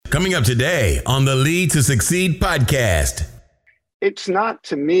Coming up today on the Lead to Succeed podcast. It's not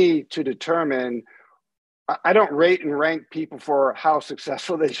to me to determine, I don't rate and rank people for how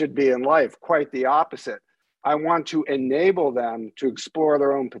successful they should be in life. Quite the opposite. I want to enable them to explore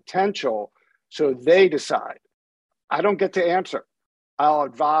their own potential so they decide. I don't get to answer. I'll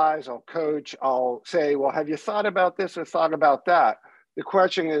advise, I'll coach, I'll say, well, have you thought about this or thought about that? The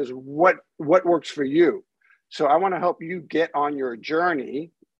question is, what works for you? So I want to help you get on your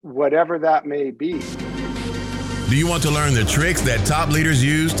journey, whatever that may be. Do you want to learn the tricks that top leaders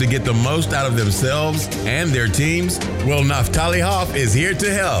use to get the most out of themselves and their teams? Well, Naftali Hoff is here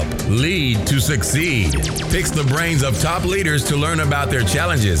to help. Lead to Succeed picks the brains of top leaders to learn about their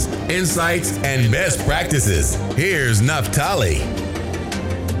challenges, insights, and best practices. Here's Naftali.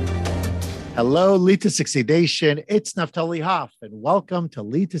 Hello, Lead to Succeed Nation. It's Naftali Hoff, and welcome to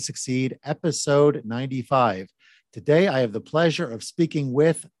Lead to Succeed, episode 95. Today, I have the pleasure of speaking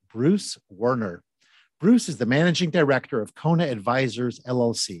with Bruce Werner. Bruce is the managing director of Kona Advisors,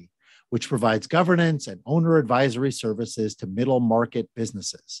 LLC, which provides governance and owner advisory services to middle market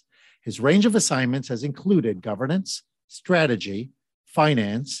businesses. His range of assignments has included governance, strategy,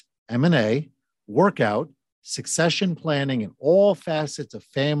 finance, M&A, workout, succession planning, and all facets of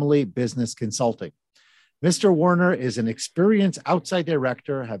family business consulting. Mr. Werner is an experienced outside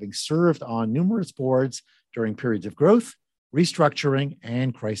director, having served on numerous boards during periods of growth, restructuring,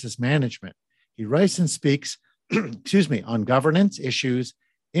 and crisis management. He writes and speaks, on governance issues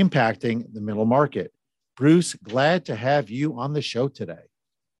impacting the middle market. Bruce, glad to have you on the show today.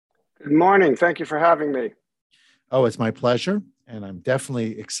 Good morning. Thank you for having me. Oh, it's my pleasure. And I'm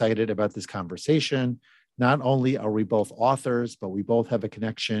definitely excited about this conversation. Not only are we both authors, but we both have a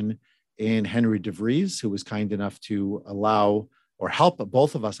connection in Henry DeVries, who was kind enough to allow or help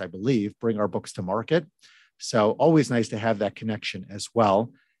both of us, I believe, bring our books to market. So always nice to have that connection as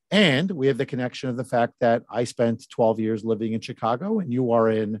well. And we have the connection of the fact that I spent 12 years living in Chicago, and you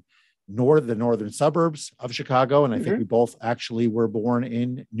are in the northern suburbs of Chicago. And I think we both actually were born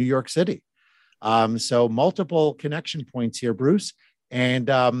in New York City. So multiple connection points here, Bruce. And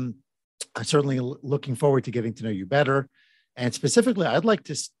I'm certainly looking forward to getting to know you better. And specifically, I'd like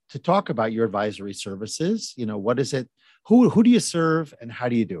to talk about your advisory services. You know, what is it? Who do you serve and how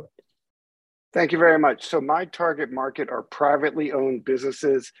do you do it? Thank you very much. So my target market are privately owned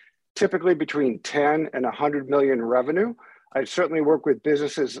businesses, typically between 10 and 100 million revenue. I certainly work with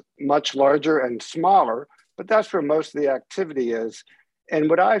businesses much larger and smaller, but that's where most of the activity is. And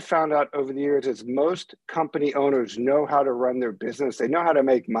what I found out over the years is most company owners know how to run their business. They know how to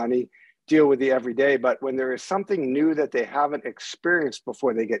make money, deal with the everyday, but when there is something new that they haven't experienced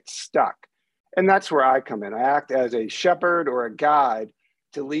before, they get stuck. And that's where I come in. I act as a shepherd or a guide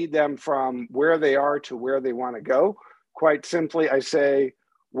to lead them from where they are to where they want to go. Quite simply, I say,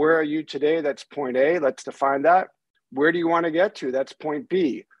 where are you today? That's point A. Let's define that. Where do you want to get to? That's point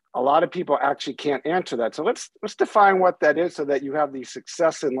B. A lot of people actually can't answer that. So let's define what that is so that you have the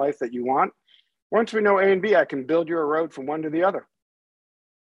success in life that you want. Once we know A and B, I can build you a road from one to the other.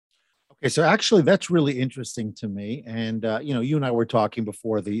 Okay, so actually, that's really interesting to me. And, you and I were talking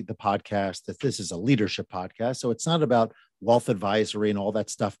before the podcast that this is a leadership podcast. So it's not about wealth advisory and all that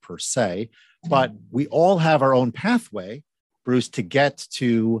stuff per se, but we all have our own pathway, Bruce, to get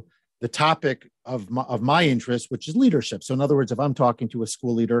to the topic of my interest, which is leadership. So in other words, if I'm talking to a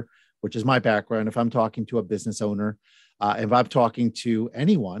school leader, which is my background, if I'm talking to a business owner, if I'm talking to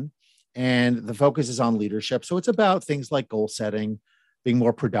anyone, and the focus is on leadership. So it's about things like goal setting, being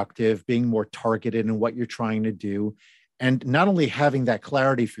more productive, being more targeted in what you're trying to do, and not only having that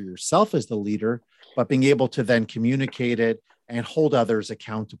clarity for yourself as the leader, but being able to then communicate it and hold others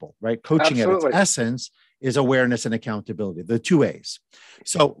accountable, right? Coaching Absolutely. At its essence is awareness and accountability, the two A's.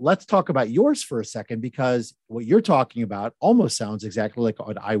 So let's talk about yours for a second, because what you're talking about almost sounds exactly like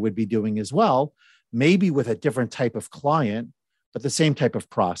what I would be doing as well, maybe with a different type of client, but the same type of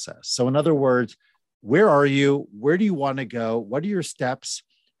process. So in other words, where are you? Where do you want to go? What are your steps?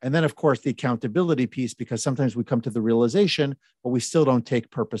 And then, of course, the accountability piece, because sometimes we come to the realization, but we still don't take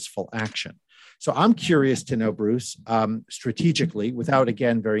purposeful action. So I'm curious to know, Bruce, strategically, without,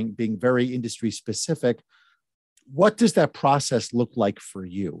 again, being very industry specific, what does that process look like for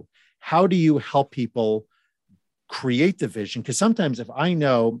you? How do you help people create the vision? Because sometimes if I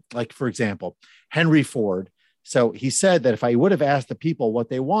know, like, for example, Henry Ford, so he said that if I would have asked the people what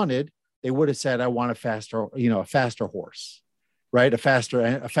they wanted, they would have said, I want a faster horse, right? A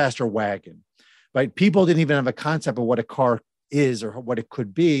faster wagon, right? People didn't even have a concept of what a car is or what it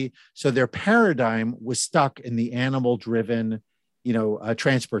could be. So their paradigm was stuck in the animal-driven,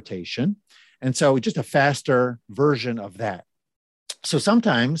 transportation. And so just a faster version of that. So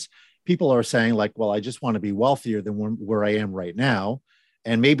sometimes people are saying like, well, I just want to be wealthier than where I am right now.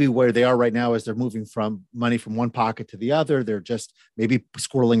 And maybe where they are right now is they're moving from money from one pocket to the other. They're just maybe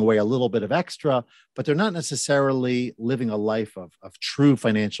squirreling away a little bit of extra, but they're not necessarily living a life of true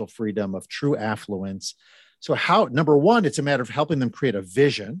financial freedom, of true affluence. So how, number one, it's a matter of helping them create a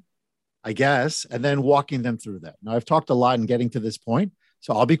vision, I guess, and then walking them through that. Now, I've talked a lot in getting to this point,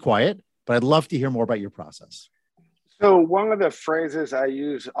 so I'll be quiet, but I'd love to hear more about your process. So one of the phrases I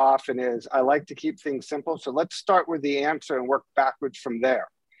use often is, I like to keep things simple. So let's start with the answer and work backwards from there.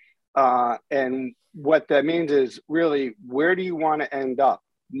 And what that means is really, where do you want to end up?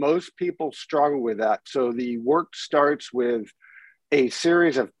 Most people struggle with that. So the work starts with a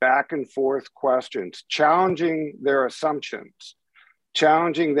series of back and forth questions, challenging their assumptions,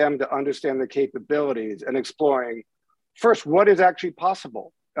 challenging them to understand the capabilities, and exploring first, what is actually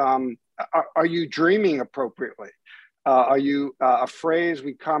possible? Are you dreaming appropriately? Are you a phrase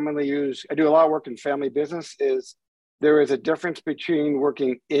we commonly use? I do a lot of work in family business. Is there is a difference between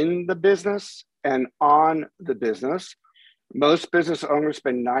working in the business and on the business. Most business owners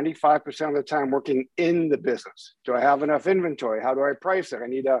spend 95% of the time working in the business. Do I have enough inventory? How do I price it? I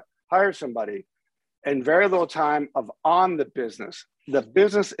need to hire somebody. And very little time of on the business. The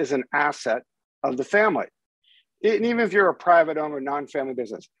business is an asset of the family. And even if you're a private owner, non-family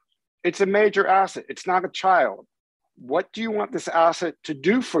business, it's a major asset. It's not a child. What do you want this asset to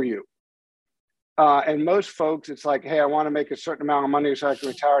do for you? And most folks, it's like, hey, I want to make a certain amount of money so I can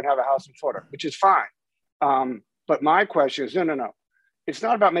retire and have a house in Florida, which is fine. But my question is, no. It's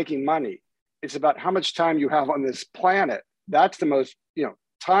not about making money. It's about how much time you have on this planet. That's the most,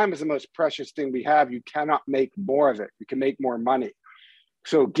 time is the most precious thing we have. You cannot make more of it. You can make more money.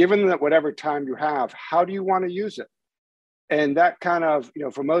 So given that whatever time you have, how do you want to use it? And that kind of,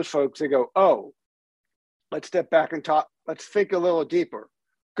 for most folks, they go, oh, let's step back and talk. Let's think a little deeper.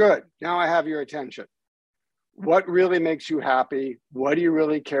 Good. Now I have your attention. What really makes you happy? What do you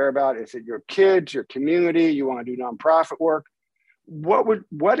really care about? Is it your kids, your community? You want to do nonprofit work?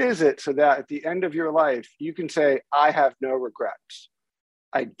 What is it so that at the end of your life, you can say, I have no regrets.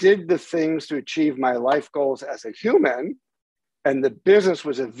 I did the things to achieve my life goals as a human, and the business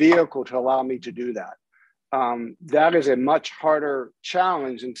was a vehicle to allow me to do that. That is a much harder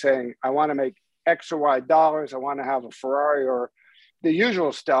challenge than saying, I want to make X or Y dollars. I want to have a Ferrari or the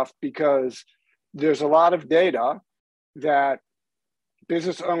usual stuff, because there's a lot of data that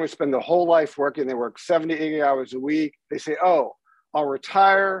business owners spend their whole life working. They work 70, 80 hours a week. They say, oh, I'll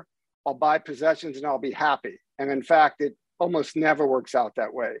retire, I'll buy possessions, and I'll be happy. And in fact, it almost never works out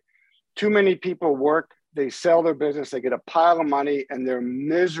that way. Too many people work, they sell their business, they get a pile of money, and they're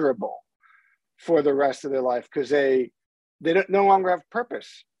miserable for the rest of their life because they no longer have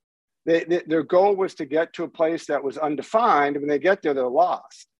purpose. Their goal was to get to a place that was undefined. And when they get there, they're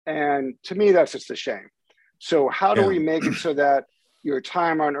lost. And to me, that's just a shame. So how do we make it so that your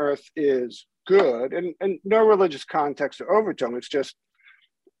time on earth is good? And no religious context or overtone, it's just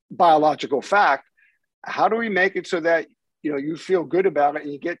biological fact. How do we make it so that you feel good about it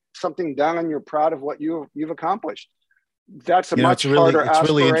and you get something done and you're proud of what you've accomplished? That's a much harder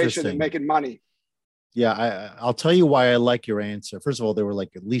aspiration than making money. Yeah, I'll tell you why I like your answer. First of all, there were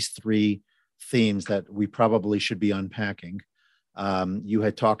like at least 3 themes that we probably should be unpacking. You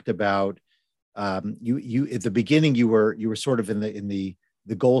had talked about you at the beginning. You were sort of in the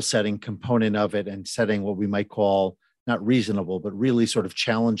goal setting component of it and setting what we might call not reasonable, but really sort of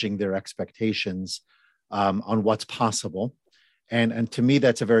challenging their expectations on what's possible. And to me,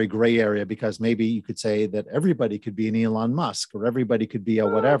 that's a very gray area, because maybe you could say that everybody could be an Elon Musk or everybody could be a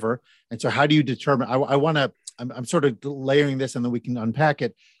whatever. And so how do you determine? I'm sort of layering this and then we can unpack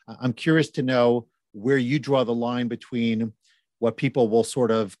it. I'm curious to know where you draw the line between what people will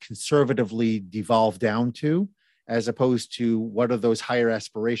sort of conservatively devolve down to, as opposed to what are those higher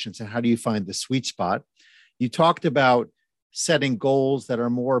aspirations and how do you find the sweet spot? You talked about setting goals that are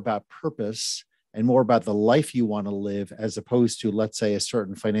more about purpose and more about the life you want to live, as opposed to, let's say, a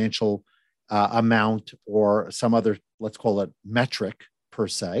certain financial amount or some other, let's call it metric per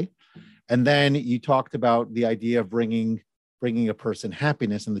se. And then you talked about the idea of bringing a person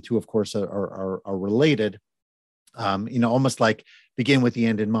happiness, and the two, of course, are related. Almost like begin with the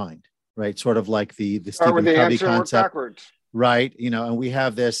end in mind, right? Sort of like the Stephen Covey concept, right? And we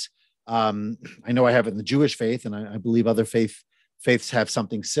have this. I know I have it in the Jewish faith, and I believe other faiths have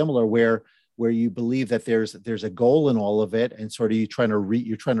something similar, where you believe that there's a goal in all of it, and sort of you're trying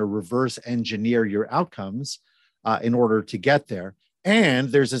to reverse engineer your outcomes in order to get there. And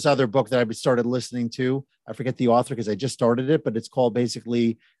there's this other book that I started listening to. I forget the author because I just started it, but it's called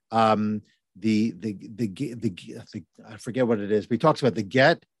basically I forget what it is, but he talks about the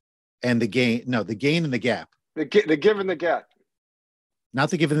get and the gain. No, the gain and the gap. The give and the get. Not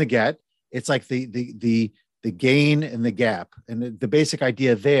the give and the get. It's like the gain and the gap. And the basic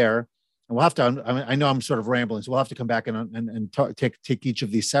idea there, and we'll have to, I know I'm sort of rambling, so we'll have to come back and take each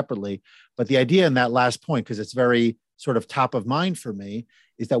of these separately. But the idea in that last point, because it's very sort of top of mind for me,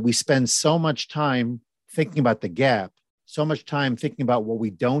 is that we spend so much time thinking about the gap, so much time thinking about what we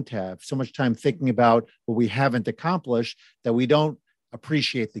don't have, so much time thinking about what we haven't accomplished, that we don't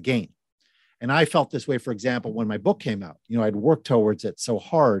appreciate the gain. And I felt this way, for example, when my book came out. I'd worked towards it so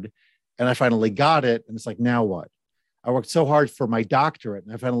hard and I finally got it. And it's like, now what? I worked so hard for my doctorate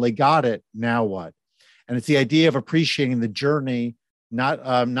and I finally got it. Now what? And it's the idea of appreciating the journey,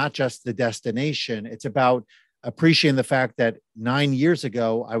 not just the destination. It's about appreciating the fact that 9 years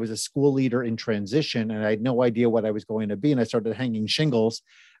ago, I was a school leader in transition and I had no idea what I was going to be. And I started hanging shingles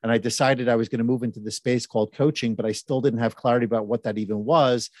and I decided I was going to move into the space called coaching, but I still didn't have clarity about what that even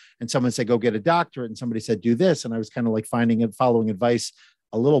was. And someone said, go get a doctorate. And somebody said, do this. And I was kind of like following advice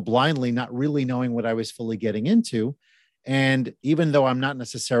a little blindly, not really knowing what I was fully getting into. And even though I'm not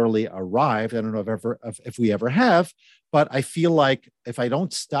necessarily arrived, I don't know if we ever have, but I feel like if I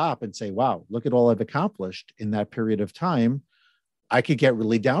don't stop and say, wow, look at all I've accomplished in that period of time, I could get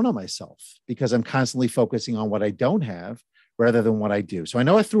really down on myself because I'm constantly focusing on what I don't have rather than what I do. So I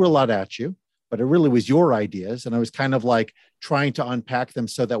know I threw a lot at you, but it really was your ideas. And I was kind of like trying to unpack them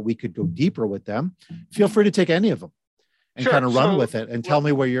so that we could go deeper with them. Feel free to take any of them and kind of run with it and tell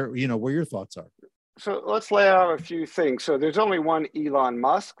me where your thoughts are. So let's lay out a few things. So there's only one Elon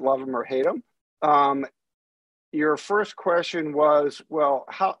Musk, love him or hate him. Your first question was, well,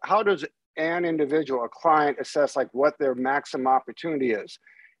 how does an individual, a client, assess like what their maximum opportunity is?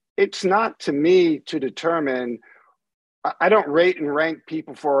 It's not to me to determine. I don't rate and rank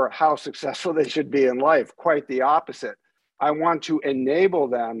people for how successful they should be in life. Quite the opposite. I want to enable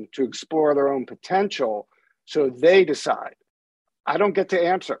them to explore their own potential so they decide. I don't get to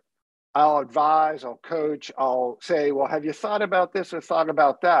answer. I'll advise, I'll coach, I'll say, well, have you thought about this or thought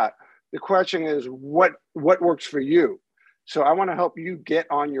about that? The question is, what works for you? So I want to help you get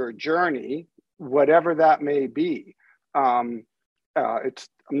on your journey, whatever that may be. I'm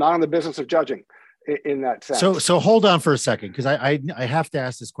not in the business of judging in that sense. So hold on for a second, because I have to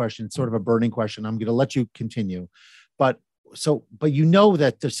ask this question. It's sort of a burning question. I'm going to let you continue, but you know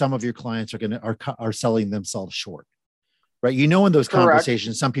that some of your clients are selling themselves short. Right. In those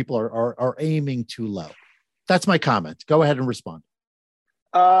conversations, some people are aiming too low. That's my comment. Go ahead and respond.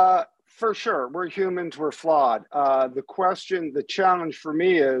 For sure. We're humans. We're flawed. The challenge for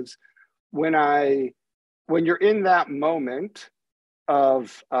me is when you're in that moment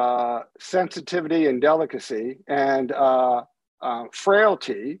of sensitivity and delicacy and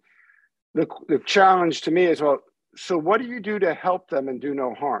frailty, the challenge to me is, well, so what do you do to help them and do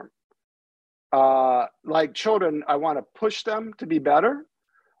no harm? Like children, I want to push them to be better,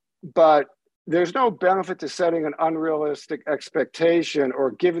 but there's no benefit to setting an unrealistic expectation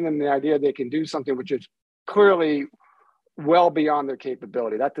or giving them the idea they can do something which is clearly well beyond their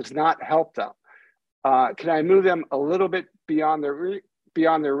capability. That does not help them. Can I move them a little bit beyond their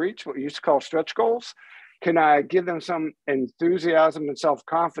reach, what we used to call stretch goals? Can I give them some enthusiasm and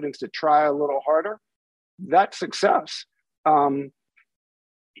self-confidence to try a little harder? That's success.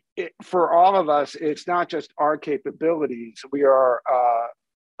 For all of us, it's not just our capabilities. We are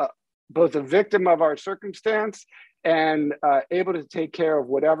both a victim of our circumstance and able to take care of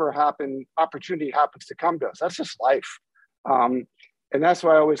whatever opportunity happens to come to us. That's just life. And that's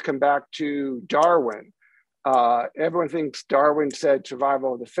why I always come back to Darwin. Everyone thinks Darwin said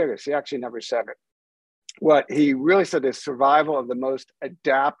survival of the fittest. He actually never said it. What he really said is survival of the most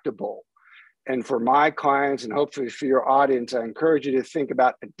adaptable. And for my clients, and hopefully for your audience, I encourage you to think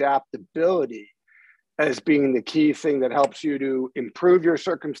about adaptability as being the key thing that helps you to improve your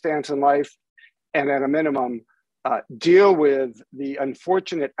circumstance in life and at a minimum, deal with the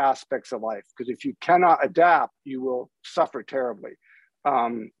unfortunate aspects of life. Because if you cannot adapt, you will suffer terribly.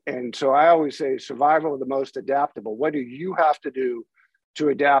 And so I always say survival of the most adaptable. What do you have to do to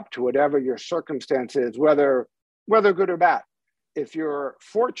adapt to whatever your circumstance is, whether good or bad? If you're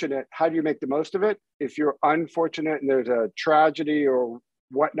fortunate, how do you make the most of it? If you're unfortunate and there's a tragedy or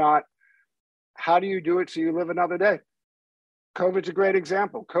whatnot, how do you do it so you live another day? COVID's a great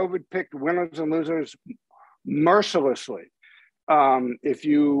example. COVID picked winners and losers mercilessly. If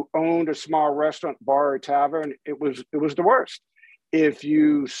you owned a small restaurant, bar, or tavern, it was the worst. If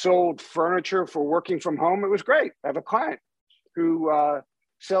you sold furniture for working from home, it was great. I have a client who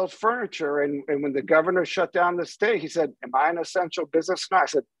sells furniture. And when the governor shut down the state, he said, am I an essential business? No. I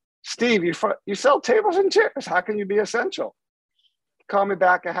said, Steve, you sell tables and chairs. How can you be essential? Call me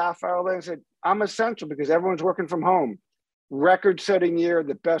back a half hour later and said, I'm essential because everyone's working from home. Record-setting year,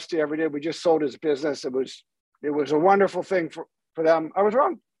 the best year ever did. We just sold his business. It was a wonderful thing for them. I was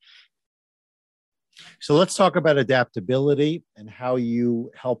wrong. So let's talk about adaptability and how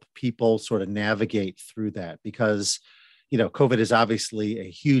you help people sort of navigate through that, because, COVID is obviously a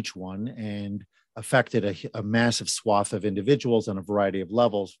huge one and affected a massive swath of individuals on a variety of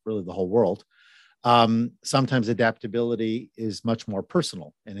levels, really the whole world. Sometimes adaptability is much more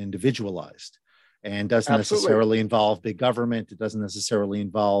personal and individualized and doesn't necessarily involve big government. It doesn't necessarily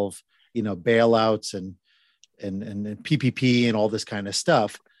involve, bailouts and PPP and all this kind of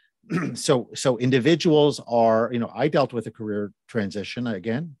stuff. So individuals are, I dealt with a career transition,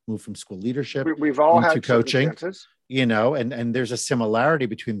 again, moved from school leadership we've all into had coaching, and there's a similarity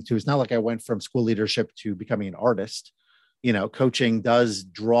between the two. It's not like I went from school leadership to becoming an artist. Coaching does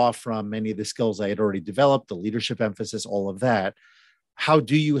draw from many of the skills I had already developed, the leadership emphasis, all of that. How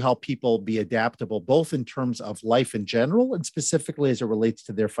do you help people be adaptable, both in terms of life in general and specifically as it relates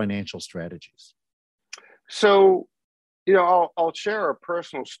to their financial strategies? So, I'll share a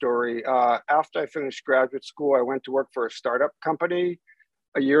personal story. After I finished graduate school, I went to work for a startup company.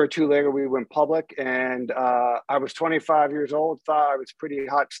 A year or two later, we went public, and I was 25 years old, thought I was pretty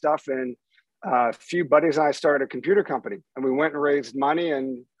hot stuff. And a few buddies and I started a computer company, and we went and raised money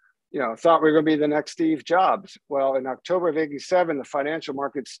and, thought we were going to be the next Steve Jobs. Well, in October of '87, the financial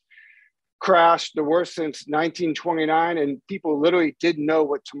markets crashed, the worst since 1929, and people literally didn't know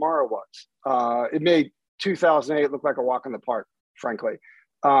what tomorrow was. It made 2008 look like a walk in the park, frankly.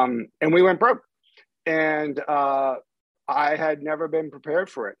 And we went broke. And I had never been prepared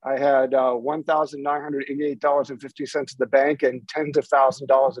for it. I had $1,988.50 in the bank and tens of thousands of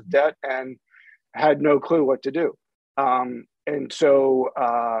dollars of debt and had no clue what to do. And so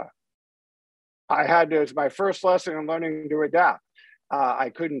it was my first lesson in learning to adapt.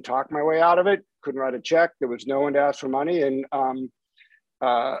 I couldn't talk my way out of it, couldn't write a check. There was no one to ask for money. And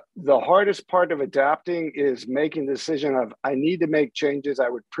the hardest part of adapting is making the decision of, I need to make changes I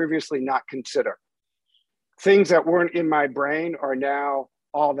would previously not consider. Things that weren't in my brain are now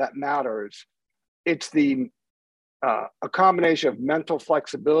all that matters. It's a combination of mental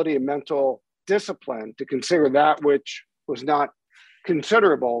flexibility and mental discipline to consider that which was not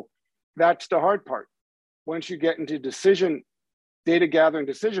considerable. That's the hard part. Once you get into data gathering,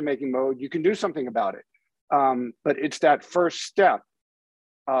 decision-making mode, you can do something about it. But it's that first step,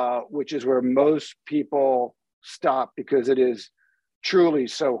 which is where most people stop because it is truly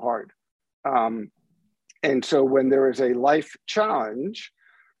so hard. And so when there is a life challenge,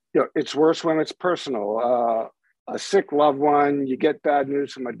 it's worse when it's personal. A sick loved one, you get bad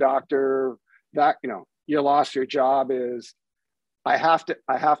news from a doctor, that, you lost your job, is I have to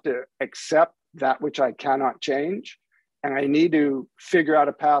accept that which I cannot change. And I need to figure out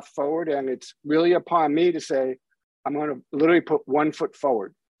a path forward. And it's really upon me to say, I'm going to literally put one foot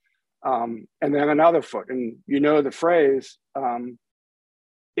forward, and then another foot. And the phrase,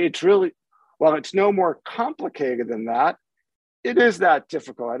 it's really, well, it's no more complicated than that. It is that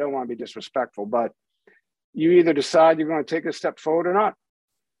difficult. I don't want to be disrespectful, but you either decide you're going to take a step forward or not.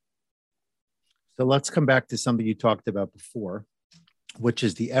 So let's come back to something you talked about before, which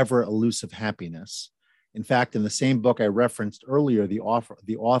is the ever elusive happiness. In fact, in the same book I referenced earlier, the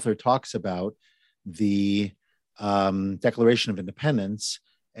author talks about the Declaration of Independence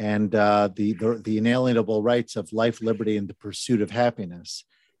and the inalienable rights of life, liberty, and the pursuit of happiness,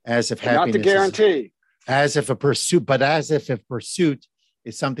 as if happiness, not the guarantee, as if a pursuit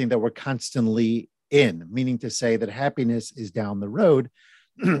is something that we're constantly in, meaning to say that happiness is down the road.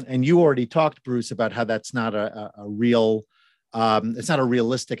 And you already talked, Bruce, about how that's not a real. It's not a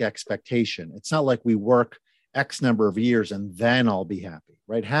realistic expectation. It's not like we work X number of years and then I'll be happy,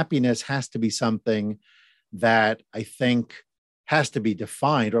 right? Happiness has to be something that I think has to be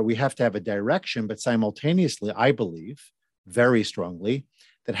defined, or we have to have a direction, but simultaneously, I believe very strongly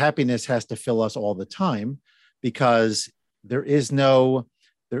that happiness has to fill us all the time, because there is no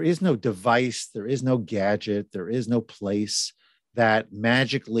device, there is no gadget, there is no place that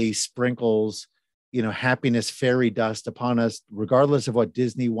magically sprinkles happiness fairy dust upon us, regardless of what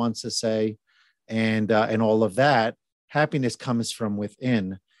Disney wants to say, and all of that. Happiness comes from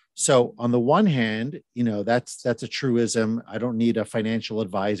within. So on the one hand, that's a truism. I don't need a financial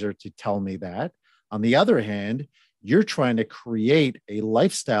advisor to tell me that. On the other hand, you're trying to create a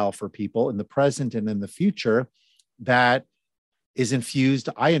lifestyle for people in the present and in the future that is infused,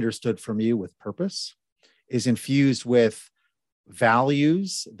 I understood from you, with purpose, is infused with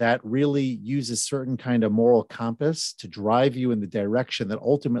values that really use a certain kind of moral compass to drive you in the direction that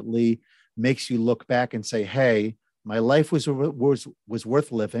ultimately makes you look back and say, hey, my life was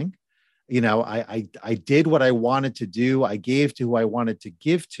worth living. I did what I wanted to do. I gave to who I wanted to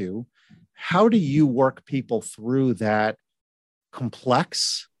give to. How do you work people through that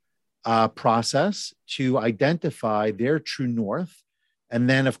complex process to identify their true north? And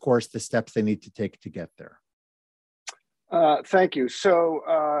then, of course, the steps they need to take to get there. Thank you.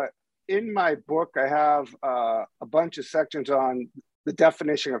 So in my book, I have a bunch of sections on the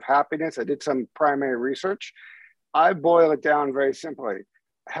definition of happiness. I did some primary research. I boil it down very simply.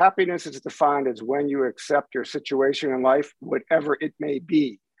 Happiness is defined as when you accept your situation in life, whatever it may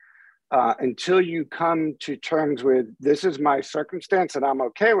be, until you come to terms with, this is my circumstance and I'm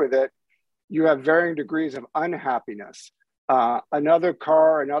okay with it. You have varying degrees of unhappiness. Another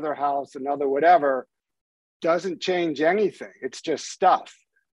car, another house, another whatever doesn't change anything. It's just stuff.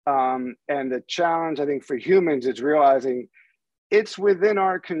 And the challenge, I think, for humans is realizing it's within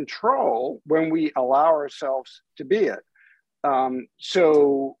our control when we allow ourselves to be it.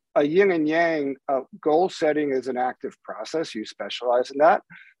 So a yin and yang goal setting is an active process. You specialize in that.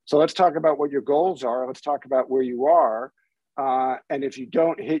 So let's talk about what your goals are. Let's talk about where you are. And if you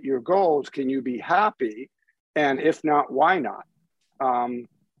don't hit your goals, can you be happy? And if not, why not?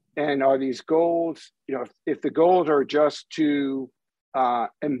 And are these goals, if the goals are just to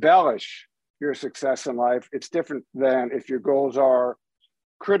embellish your success in life, it's different than if your goals are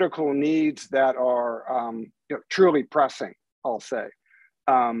critical needs that are truly pressing, I'll say.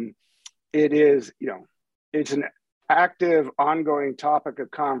 It is, it's an active, ongoing topic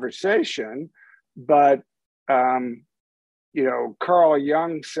of conversation, but, Carl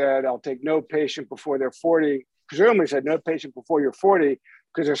Jung said, I'll take no patient before they're 40, presumably said no patient before you're 40,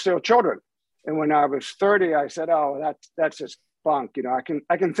 because they're still children. And when I was 30, I said, oh, that's just bunk.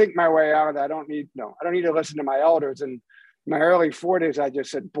 I can think my way out of that. I don't need to listen to my elders. And in my early 40s, I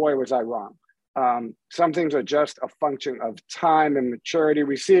just said, boy, was I wrong. Some things are just a function of time and maturity.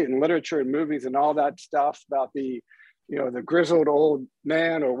 We see it in literature and movies and all that stuff about the grizzled old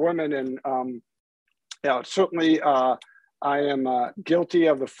man or woman. And certainly I am guilty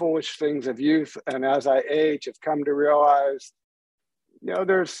of the foolish things of youth. And as I age, have come to realize,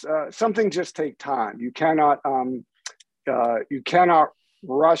 there's some things just take time. You cannot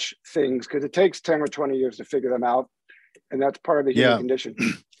rush things because it takes 10 or 20 years to figure them out. And that's part of the human condition.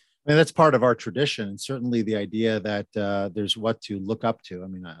 I mean, that's part of our tradition. And certainly the idea that there's what to look up to. I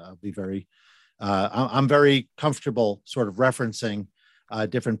mean, I'll be I'm very comfortable sort of referencing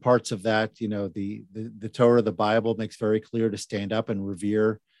different parts of that. The Torah, the Bible makes very clear to stand up and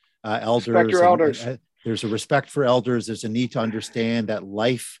revere elders. Respect your elders. There's a respect for elders. There's a need to understand that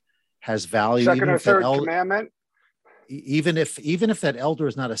life has value. Second or third commandment. Even if that elder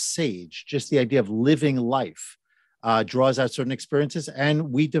is not a sage, just the idea of living life draws out certain experiences,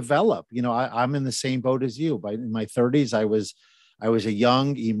 and we develop. I'm in the same boat as you. In my 30s, I was a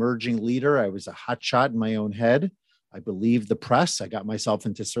young emerging leader. I was a hotshot in my own head. I believed the press. I got myself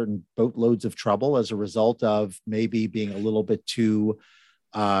into certain boatloads of trouble as a result of maybe being a little bit too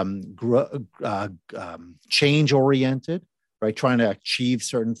change oriented, right? Trying to achieve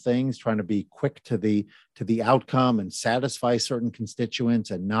certain things, trying to be quick to the outcome and satisfy certain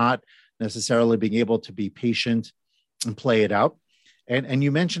constituents, and not necessarily being able to be patient and play it out. And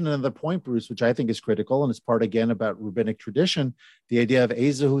you mentioned another point, Bruce, which I think is critical, and it's part again about rabbinic tradition, the idea of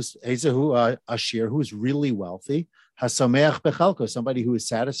Ezehu Ashir, who's really wealthy, Hasameach Bechalko, somebody who is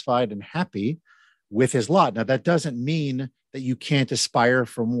satisfied and happy with his lot. Now, that doesn't mean that you can't aspire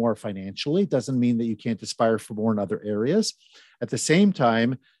for more financially. It doesn't mean that you can't aspire for more in other areas. At the same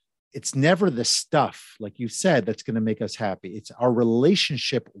time, it's never the stuff, like you said, that's going to make us happy. It's our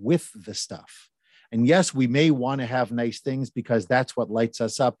relationship with the stuff. And yes, we may want to have nice things because that's what lights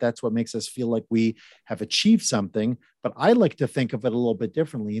us up. That's what makes us feel like we have achieved something. But I like to think of it a little bit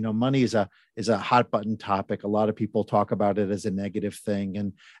differently. Money is a hot button topic. A lot of people talk about it as a negative thing.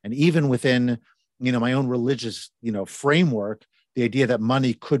 And even within, my own religious, framework, the idea that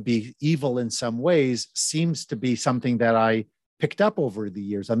money could be evil in some ways seems to be something that I picked up over the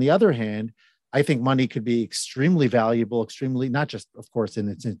years. On the other hand, I think money could be extremely valuable, extremely, not just, of course, in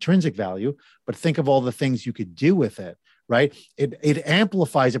its intrinsic value, but think of all the things you could do with it, right? It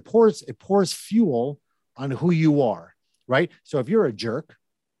amplifies, it pours fuel on who you are, right? So if you're a jerk,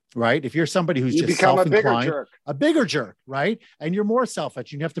 right? If you're somebody who's just self-inclined, a bigger jerk, right? And you're more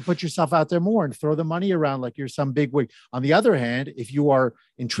selfish, you have to put yourself out there more and throw the money around like you're some big wig. On the other hand, if you are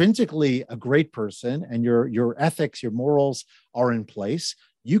intrinsically a great person and your ethics, your morals are in place,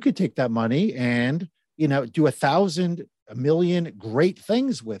 you could take that money and, do 1,000 a million great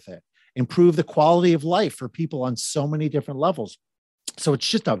things with it, improve the quality of life for people on so many different levels. So it's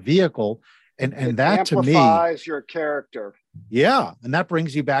just a vehicle. And that to me amplifies your character. Yeah. And that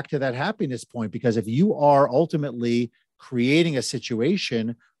brings you back to that happiness point, because if you are ultimately creating a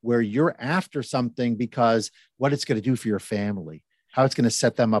situation where you're after something because what it's going to do for your family, how it's going to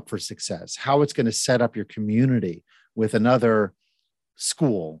set them up for success, how it's going to set up your community with another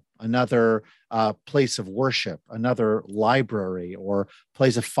school, another place of worship, another library or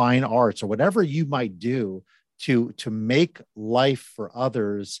place of fine arts, or whatever you might do to make life for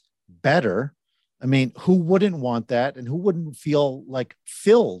others better. I mean, who wouldn't want that, and who wouldn't feel like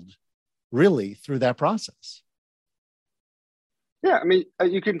filled really through that process? Yeah, I mean,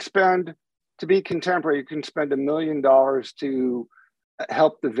 you can spend, to be contemporary, you can spend $1 million to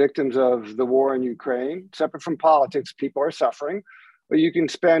help the victims of the war in Ukraine. Separate from politics, people are suffering. Or you can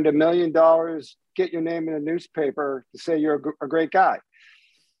spend $1 million, get your name in a newspaper to say you're a great guy.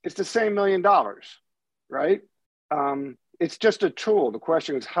 It's the same $1 million, right? It's just a tool. The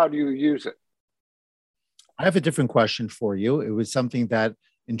question is, how do you use it? I have a different question for you. It was something that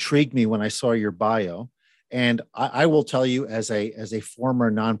intrigued me when I saw your bio. And I will tell you, as a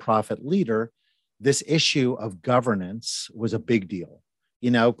former nonprofit leader, this issue of governance was a big deal,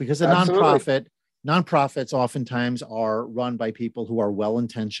 because nonprofits oftentimes are run by people who are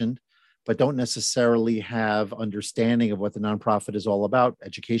well-intentioned, but don't necessarily have understanding of what the nonprofit is all about.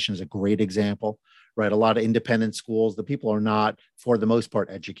 Education is a great example, right? A lot of independent schools, the people are not, for the most part,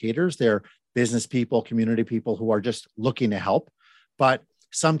 educators. They're business people, community people who are just looking to help. But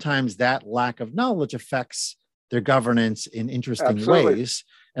sometimes that lack of knowledge affects their governance in interesting ways.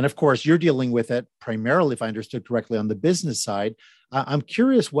 And of course, you're dealing with it primarily, if I understood correctly, on the business side. I'm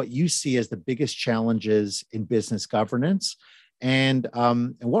curious what you see as the biggest challenges in business governance, and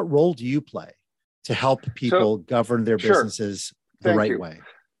what role do you play to help people govern their businesses the right way?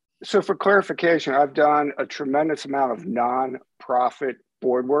 So for clarification, I've done a tremendous amount of nonprofit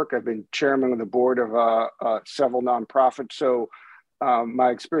board work. I've been chairman of the board of several nonprofits. So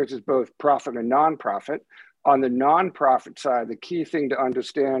my experience is both profit and nonprofit. On the nonprofit side, the key thing to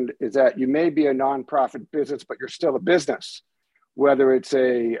understand is that you may be a nonprofit business, but you're still a business. Whether it's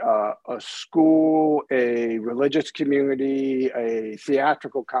a school, a religious community, a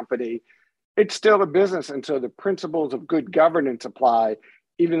theatrical company, it's still a business. And so the principles of good governance apply,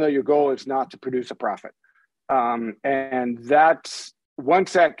 even though your goal is not to produce a profit. And that's,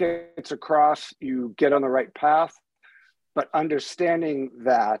 once that gets across, you get on the right path. But understanding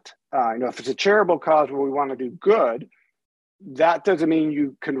that, if it's a charitable cause where we want to do good, that doesn't mean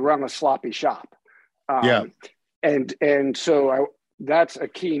you can run a sloppy shop. And so that's a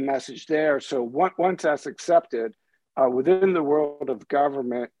key message there. So once that's accepted, within the world of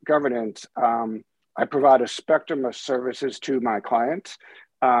governance, I provide a spectrum of services to my clients.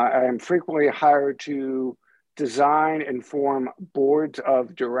 I am frequently hired to design and form boards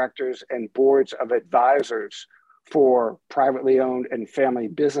of directors and boards of advisors for privately owned and family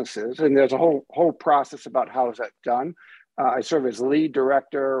businesses. And there's a whole process about how is that done. I serve as lead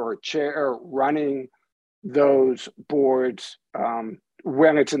director or chair running those boards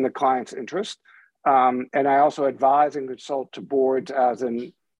when it's in the client's interest. And I also advise and consult to boards as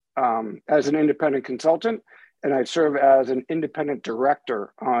an independent consultant, and I serve as an independent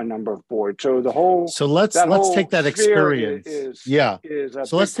director on a number of boards. So let's take that experience.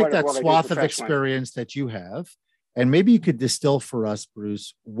 So let's take that swath of experience that you have, and maybe you could distill for us,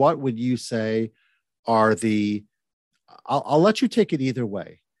 Bruce. What would you say are I'll let you take it either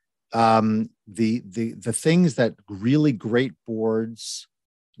way. The things that really great boards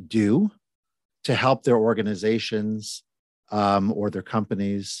do to help their organizations or their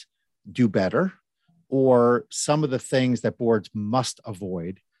companies do better, or some of the things that boards must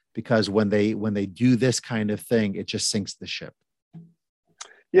avoid, because when they do this kind of thing, it just sinks the ship.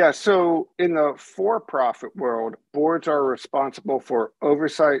 Yeah, so in the for-profit world, boards are responsible for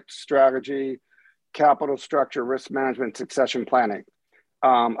oversight, strategy, capital structure, risk management, succession planning.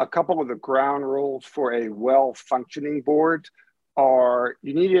 A couple of the ground rules for a well-functioning board are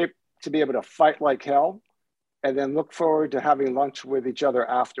you need it to be able to fight like hell and then look forward to having lunch with each other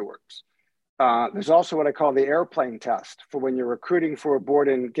afterwards. There's also what I call the airplane test for when you're recruiting for a board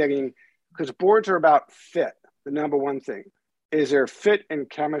and because boards are about fit, the number one thing. Is there fit and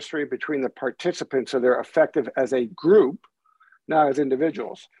chemistry between the participants so they're effective as a group, not as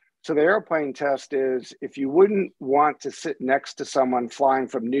individuals? So the airplane test is, if you wouldn't want to sit next to someone flying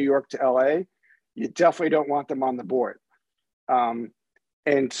from New York to LA, you definitely don't want them on the board.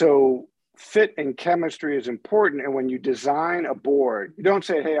 And so fit and chemistry is important. And when you design a board, you don't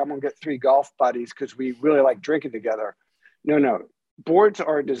say, hey, I'm gonna get 3 golf buddies because we really like drinking together. No. Boards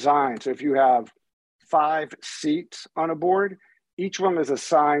are designed. So if you have 5 seats on a board, each one is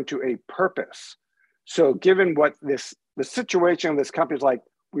assigned to a purpose. So given what the situation of this company is like,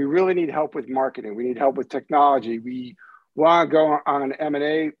 we really need help with marketing. We need help with technology. We want to go on an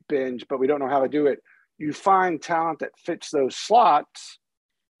M&A binge, but we don't know how to do it. You find talent that fits those slots.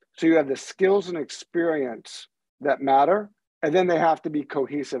 So you have the skills and experience that matter, and then they have to be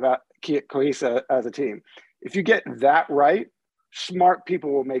cohesive as a team. If you get that right, smart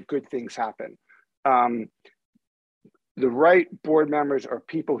people will make good things happen. The right board members are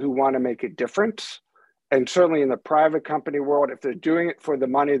people who want to make a difference. And certainly in the private company world, if they're doing it for the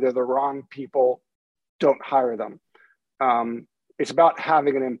money, they're the wrong people. Don't hire them. It's about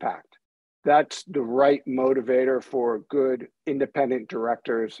having an impact. That's the right motivator for good independent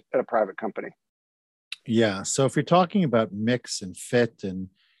directors at a private company. Yeah. So if you're talking about mix and fit and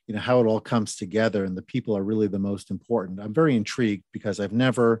how it all comes together and the people are really the most important, I'm very intrigued because I've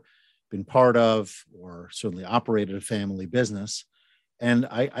never been part of or certainly operated a family business. And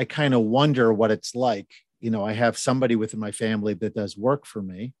I kind of wonder what it's like. I have somebody within my family that does work for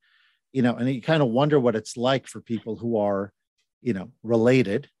me, and you kind of wonder what it's like for people who are,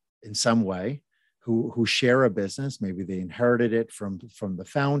 related in some way, who share a business. Maybe they inherited it from the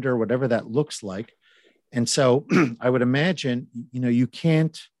founder, whatever that looks like. And so I would imagine, you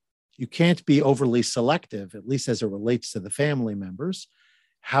can't be overly selective, at least as it relates to the family members.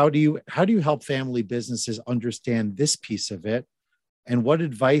 How do you help family businesses understand this piece of it? And what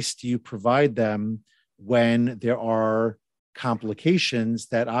advice do you provide them when there are complications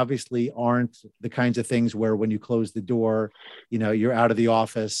that obviously aren't the kinds of things where when you close the door, you're out of the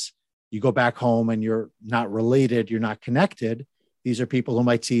office, you go back home and you're not related, you're not connected. These are people who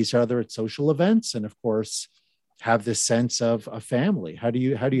might see each other at social events and of course have this sense of a family. How do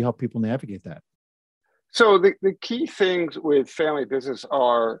you help people navigate that? So the key things with family business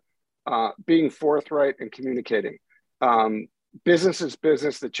are being forthright and communicating. Business is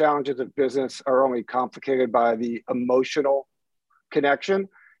business. The challenges of business are only complicated by the emotional connection.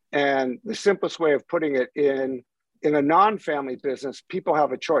 And the simplest way of putting it in a non-family business, people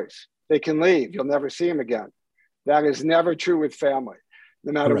have a choice. They can leave. You'll never see them again. That is never true with family.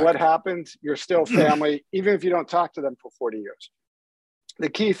 No matter Correct. what happens, you're still family, even if you don't talk to them for 40 years. The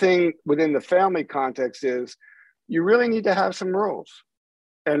key thing within the family context is you really need to have some rules,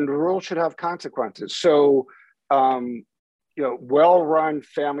 and rules should have consequences. So, well-run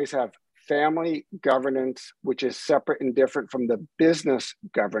families have family governance, which is separate and different from the business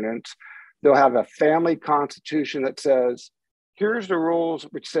governance. They'll have a family constitution that says, here's the rules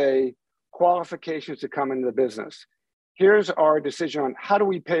which say qualifications to come into the business. Here's our decision on how do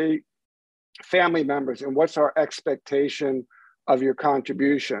we pay family members and what's our expectation of your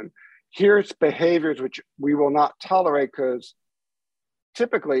contribution. Here's behaviors which we will not tolerate because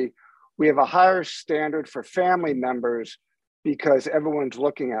typically we have a higher standard for family members because everyone's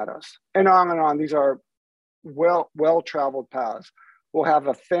looking at us. And on. These are well-traveled paths. We'll have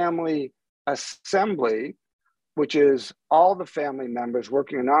a family assembly, which is all the family members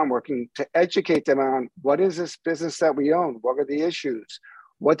working and non-working to educate them on what is this business that we own? What are the issues?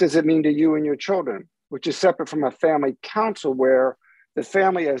 What does it mean to you and your children? Which is separate from a family council where the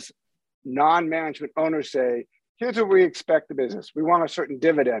family as non-management owners say, here's what we expect the business. We want a certain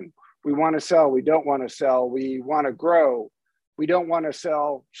dividend. We want to sell. We don't want to sell. We want to grow. We don't want to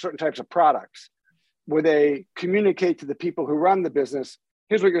sell certain types of products. Where they communicate to the people who run the business,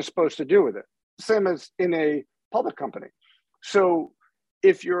 here's what you're supposed to do with it. Same as in a public company. So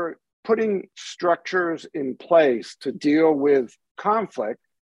if you're putting structures in place to deal with conflict,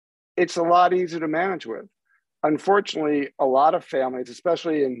 it's a lot easier to manage with. Unfortunately, a lot of families,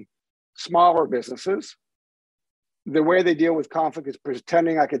 especially in smaller businesses, the way they deal with conflict is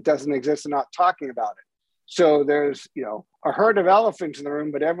pretending like it doesn't exist and not talking about it. So there's, a herd of elephants in the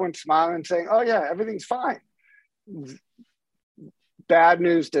room, but everyone's smiling and saying, oh yeah, everything's fine. Bad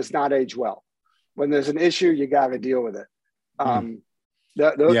news does not age well. When there's an issue, you got to deal with it.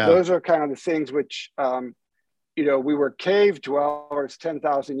 Those are kind of the things which, we were cave dwellers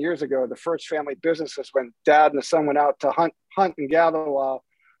 10,000 years ago. The first family businesses when dad and the son went out to hunt and gather while,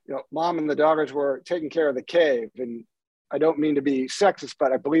 mom and the daughters were taking care of the cave. And I don't mean to be sexist,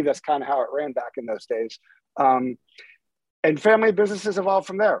 but I believe that's kind of how it ran back in those days. And family businesses evolved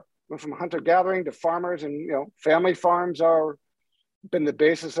from there. Went from hunter-gathering to farmers, and family farms are been the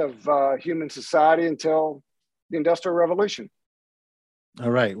basis of human society until the Industrial Revolution. All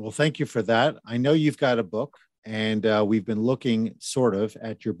right. Well, thank you for that. I know you've got a book, and we've been looking sort of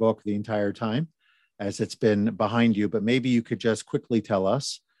at your book the entire time as it's been behind you, but maybe you could just quickly tell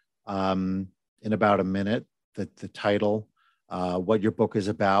us in about a minute the title what your book is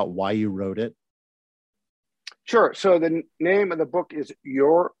about, why you wrote it? Sure. So the name of the book is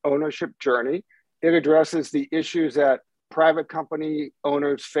Your Ownership Journey. It addresses the issues that private company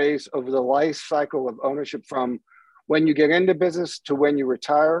owners face over the life cycle of ownership, from when you get into business to when you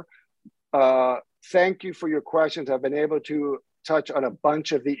retire. Thank you for your questions. I've been able to touch on a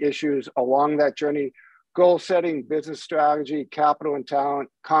bunch of the issues along that journey: goal setting, business strategy, capital and talent,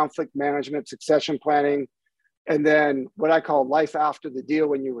 conflict management, succession planning, and then what I call life after the deal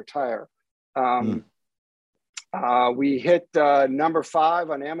when you retire. We hit number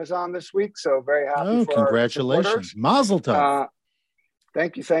 5 on Amazon this week, so very happy for congratulations. Mazel tov.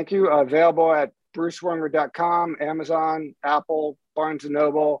 Thank you. Available at brucewerner.com, Amazon, Apple, Barnes &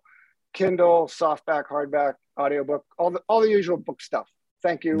 Noble, Kindle, softback, hardback, audiobook, all the usual book stuff.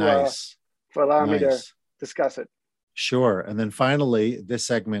 Thank you for allowing me to discuss it. Sure. And then finally, this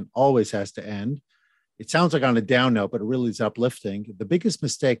segment always has to end. It sounds like on a down note, but it really is uplifting. The biggest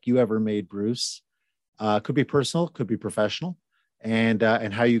mistake you ever made, Bruce, could be personal, could be professional, and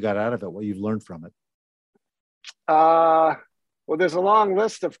how you got out of it, what you've learned from it. Well, there's a long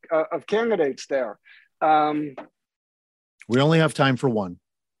list of candidates there. We only have time for one.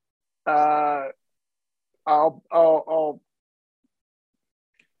 I'll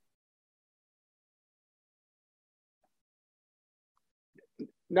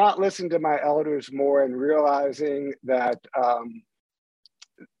not listen to my elders more, and realizing that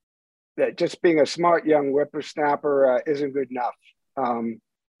that just being a smart young whippersnapper isn't good enough.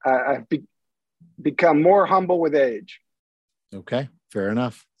 I've become more humble with age. Okay, fair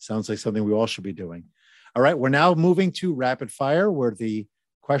enough. Sounds like something we all should be doing. All right, we're now moving to rapid fire, where the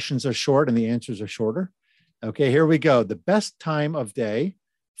questions are short and the answers are shorter. Okay, here we go. The best time of day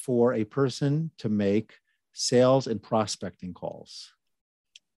for a person to make sales and prospecting calls?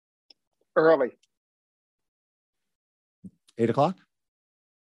 Early. 8 o'clock?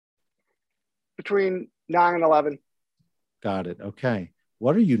 Between 9 and 11. Got it. Okay.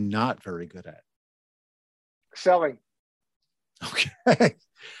 What are you not very good at? Selling. Okay.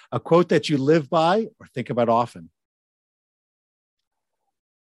 A quote that you live by or think about often?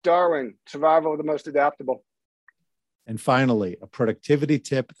 Darwin, survival of the most adaptable. And finally, a productivity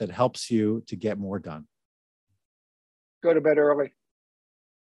tip that helps you to get more done. Go to bed early.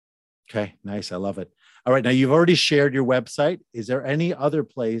 Okay, nice. I love it. All right. Now, you've already shared your website. Is there any other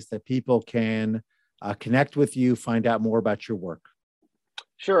place that people can connect with you, find out more about your work?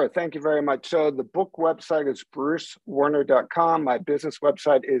 Sure. Thank you very much. So the book website is brucewerner.com. My business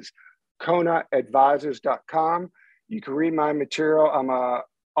website is konaadvisors.com. You can read my material. I'm an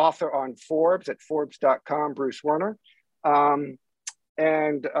author on Forbes at forbes.com, Bruce Werner.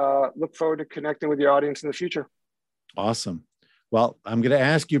 And look forward to connecting with your audience in the future. Awesome. Well, I'm going to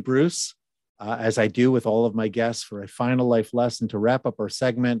ask you, Bruce, as I do with all of my guests, for a final life lesson to wrap up our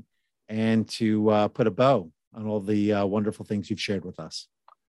segment and to put a bow on all the wonderful things you've shared with us.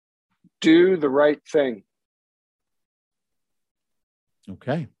 Do the right thing.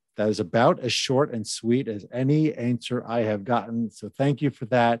 Okay. That is about as short and sweet as any answer I have gotten. So thank you for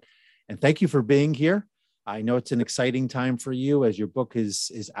that. And thank you for being here. I know it's an exciting time for you as your book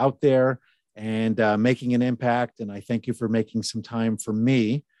is out there and making an impact. And I thank you for making some time for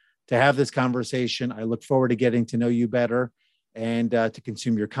me to have this conversation. I look forward to getting to know you better and to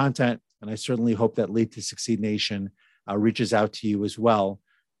consume your content. And I certainly hope that Lead to Succeed Nation reaches out to you as well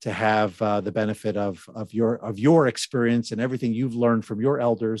to have the benefit of your experience and everything you've learned from your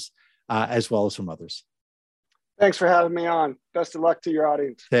elders, as well as from others. Thanks for having me on. Best of luck to your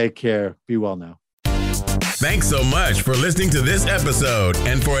audience. Take care. Be well now. Thanks so much for listening to this episode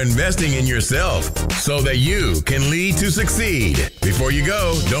and for investing in yourself so that you can lead to succeed. Before you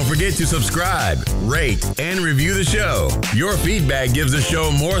go, don't forget to subscribe, rate, and review the show. Your feedback gives the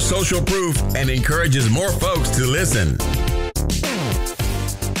show more social proof and encourages more folks to listen.